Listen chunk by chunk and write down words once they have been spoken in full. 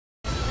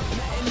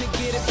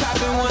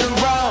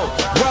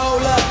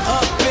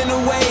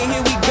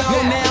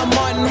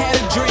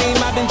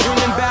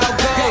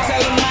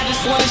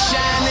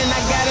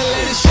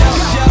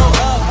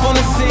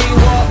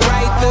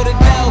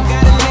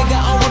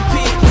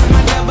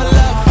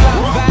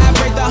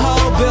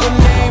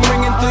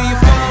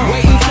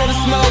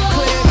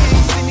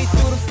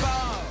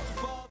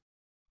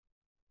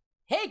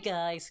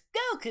guys,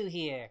 Goku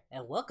here,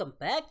 and welcome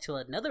back to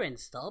another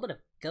installment of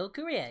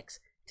Goku Reacts.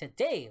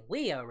 Today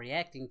we are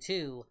reacting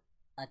to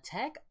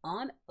Attack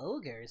on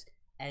Ogres.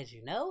 As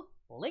you know,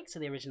 links to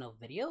the original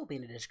video will be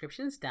in the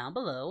descriptions down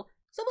below,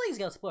 so please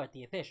go support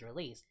the official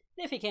release.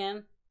 And if you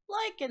can,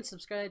 like and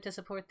subscribe to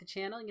support the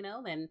channel,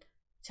 and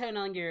turn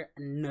on your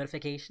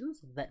notifications,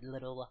 that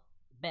little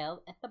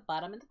bell at the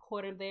bottom in the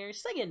corner there,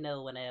 so you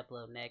know when I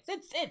upload next.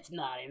 It's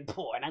not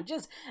important. I'm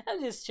just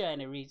trying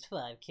to reach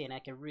 5K, and I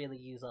can really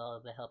use all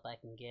of the help I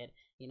can get.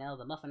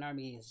 The Muffin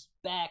Army is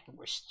back, and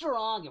we're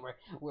strong, and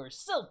we're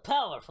so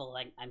powerful.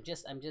 I'm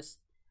just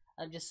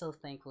so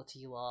thankful to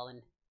you all,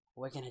 and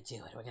we're gonna do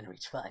it. We're gonna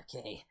reach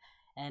 5K,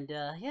 and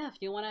yeah, if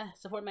you wanna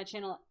support my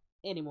channel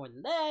any more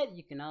than that,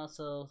 you can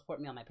also support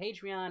me on my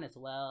Patreon, as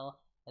well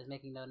as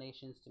making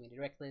donations to me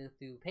directly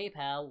through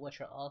PayPal, which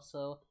are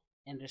also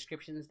in the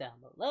descriptions down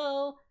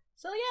below.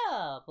 So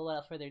yeah, but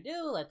without further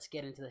ado, let's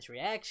get into this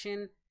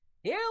reaction.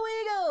 Here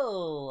we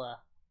go!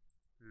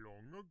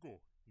 Long ago,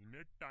 in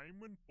a time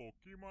when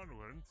Pokemon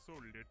weren't so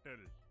little.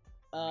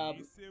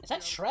 Is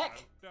that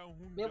Shrek?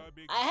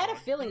 I had a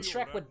feeling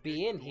Shrek would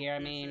be in here. I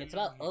mean, it's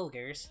about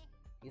ogres.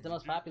 He's the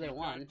most popular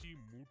one.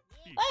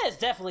 That is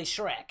definitely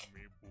Shrek!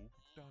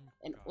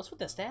 And what's with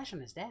the stash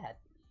on his dad?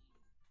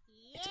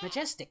 It's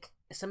majestic.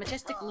 It's a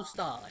majestic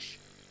moustache.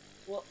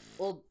 Well,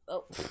 oh.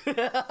 Okay. When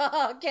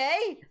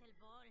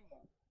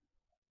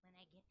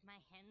I get my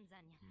hands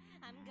on you,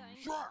 I'm going.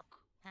 Shrek!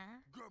 Huh?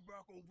 Go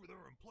back over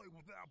there and play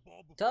with that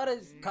ball.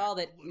 Tota's called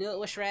it. Knew it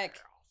was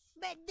Shrek.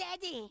 But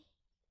Daddy!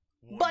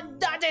 But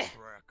Daddy!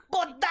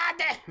 But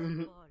Daddy!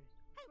 Ball.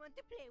 I want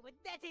to play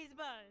with Daddy's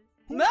balls.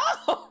 No!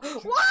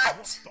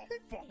 What?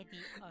 Daddy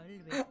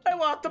always. I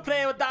want to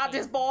play with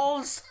Daddy's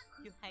balls.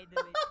 You hide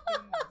away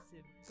two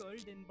massive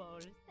golden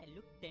balls that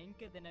look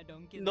tanker than a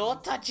donkey's. No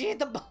touching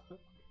the ball.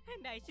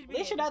 And I should be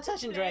They should not able to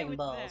touching play Dragon with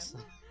Balls.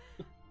 them.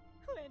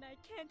 When I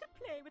can't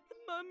play with the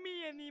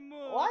mummy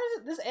anymore. Why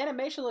does this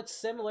animation look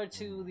similar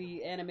to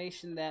the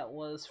animation that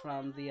was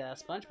from the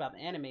SpongeBob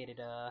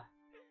animated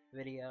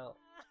video?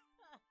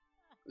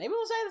 Maybe it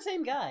was the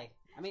same guy.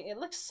 I mean, it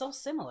looks so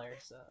similar.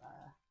 So.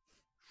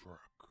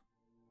 Shrek,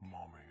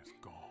 Mommy is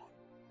gone,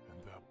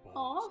 and that ball is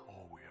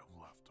all we have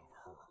left of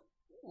her.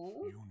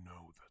 Aww. You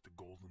know that the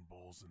golden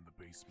balls in the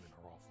basement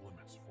are off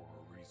limits for a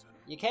reason.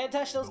 You can't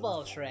touch those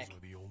balls, Shrek. Are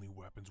the only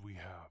weapons we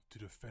have to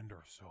defend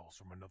ourselves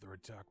from another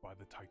attack by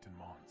the Titan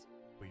Mons.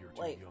 But you're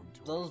too Wait, young to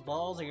those understand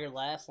balls are why. your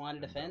last line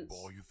of And defense? that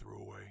ball you threw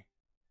away?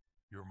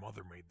 Your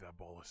mother made that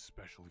ball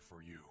especially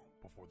for you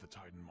before the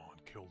Titan Mon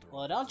killed her.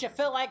 Well, don't you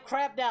feel like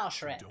crap now,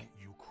 So Shrek? don't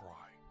you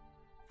cry,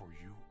 for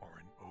you are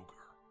an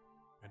ogre.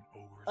 An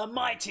ogre. A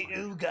mighty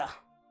ogre.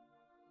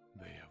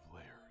 They have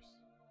layers,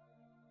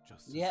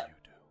 just as Yep. you do.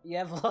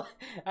 Yeah,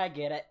 I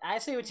get it. I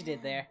see what you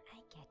did there. I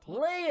get it.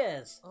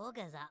 Layers.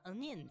 Ogres are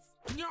onions.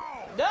 No!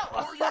 No!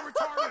 Are you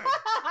retarded? You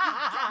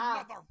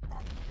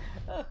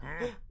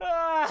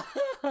dumb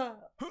motherfucker!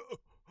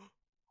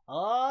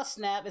 Oh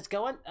snap! It's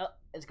going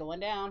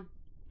down.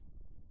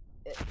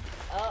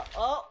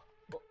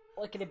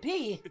 What can it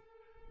be?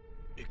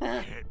 It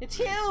can't It's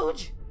be.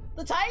 huge.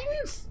 The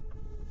Titans?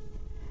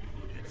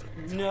 It's a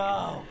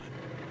No.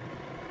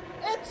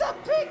 It's a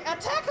big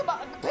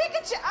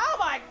Pikachu. Oh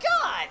my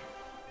god!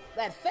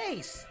 That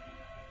face.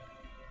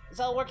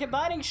 So we're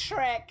combining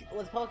Shrek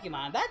with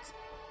Pokemon. That's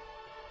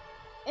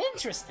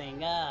interesting.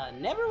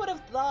 Never would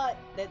have thought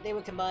that they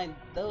would combine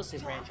those two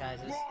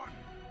franchises. Run!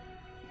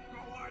 Go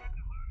hide in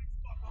the hiding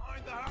spot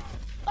behind the house!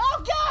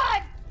 Oh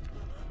god!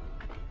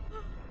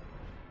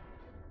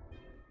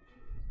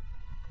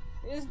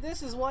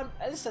 This is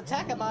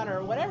Attack-a-mon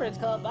or whatever it's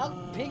called.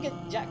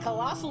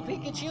 Colossal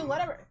Pikachu,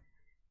 whatever.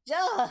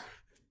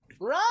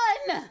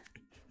 Run!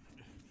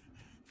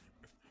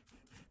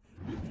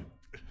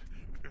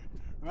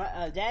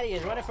 Daddy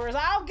is running for his.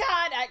 Oh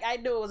god! I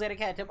knew it was gonna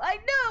catch him. I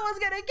knew it was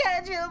gonna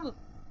catch him.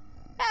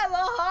 Have a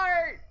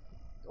heart.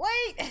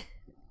 Wait.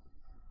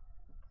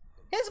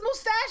 His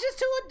mustache is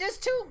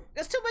too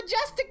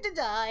majestic to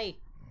die.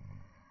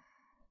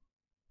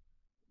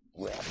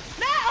 No!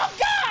 Oh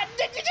god!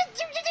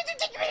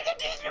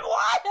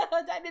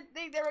 What? I didn't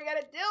think they were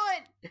gonna do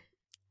it.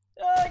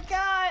 Oh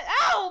god!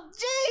 Oh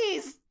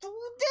jeez,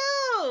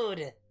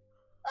 dude,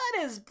 that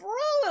is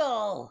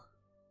brutal.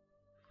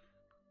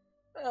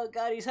 Oh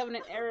god, he's having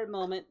an error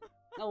moment.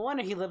 No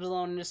wonder he lives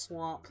alone in the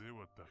swamp.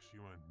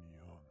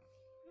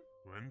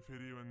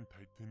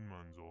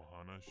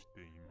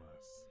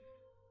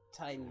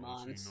 Titan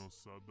Mons.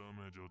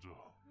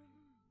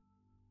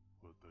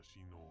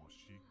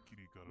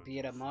 Be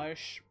it a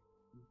marsh,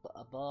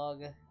 a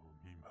bog,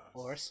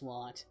 or a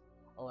swamp.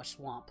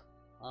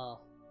 Oh,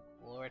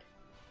 Lord.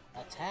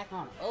 Attack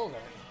on Ogre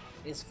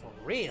is for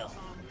real.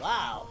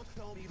 Wow.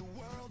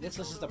 This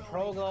was just a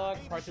prologue.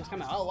 Part 2's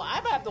coming. Oh, well, I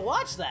might have to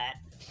watch that.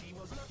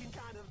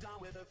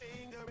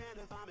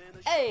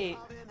 Hey.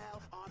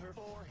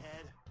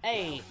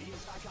 Hey.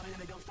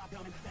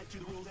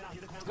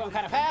 It's going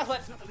kind of fast,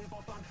 but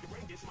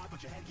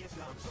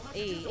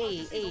Hey,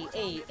 hey, hey,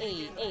 hey,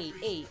 hey, hey,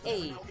 hey,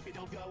 hey.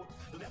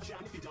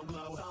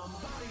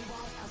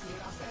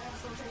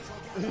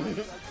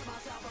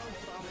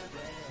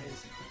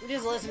 We're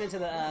just listening to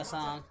the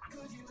song.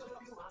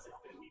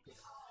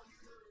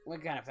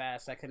 Went kind of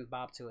fast. I couldn't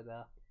bop to it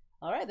though.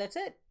 All right, that's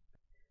it.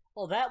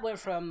 Well, that went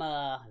from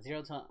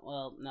 0 to,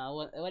 well,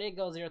 no, it didn't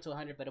go 0 to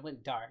 100, but it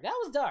went dark. That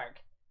was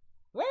dark.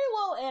 Very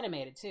well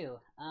animated too.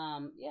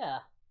 Yeah.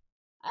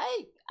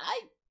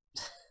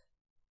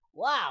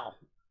 Wow.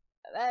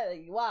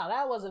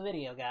 That was a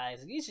video,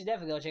 guys. You should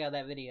definitely go check out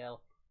that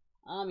video.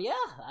 Yeah,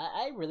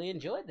 I really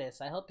enjoyed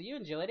this. I hope you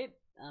enjoyed it.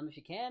 If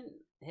you can,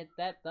 hit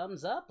that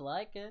thumbs up,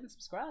 like, and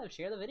subscribe.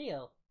 Share the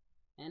video.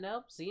 And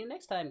I'll see you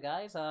next time,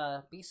 guys.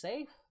 Be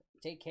safe,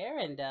 take care,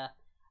 and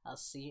I'll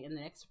see you in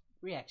the next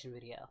reaction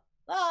video.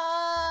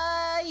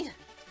 Bye!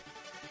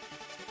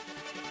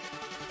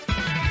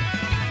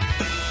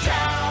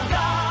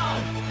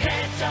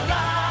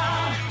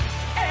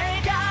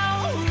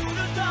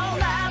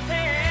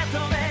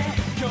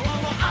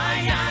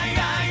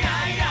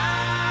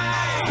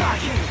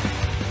 Fuck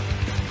you!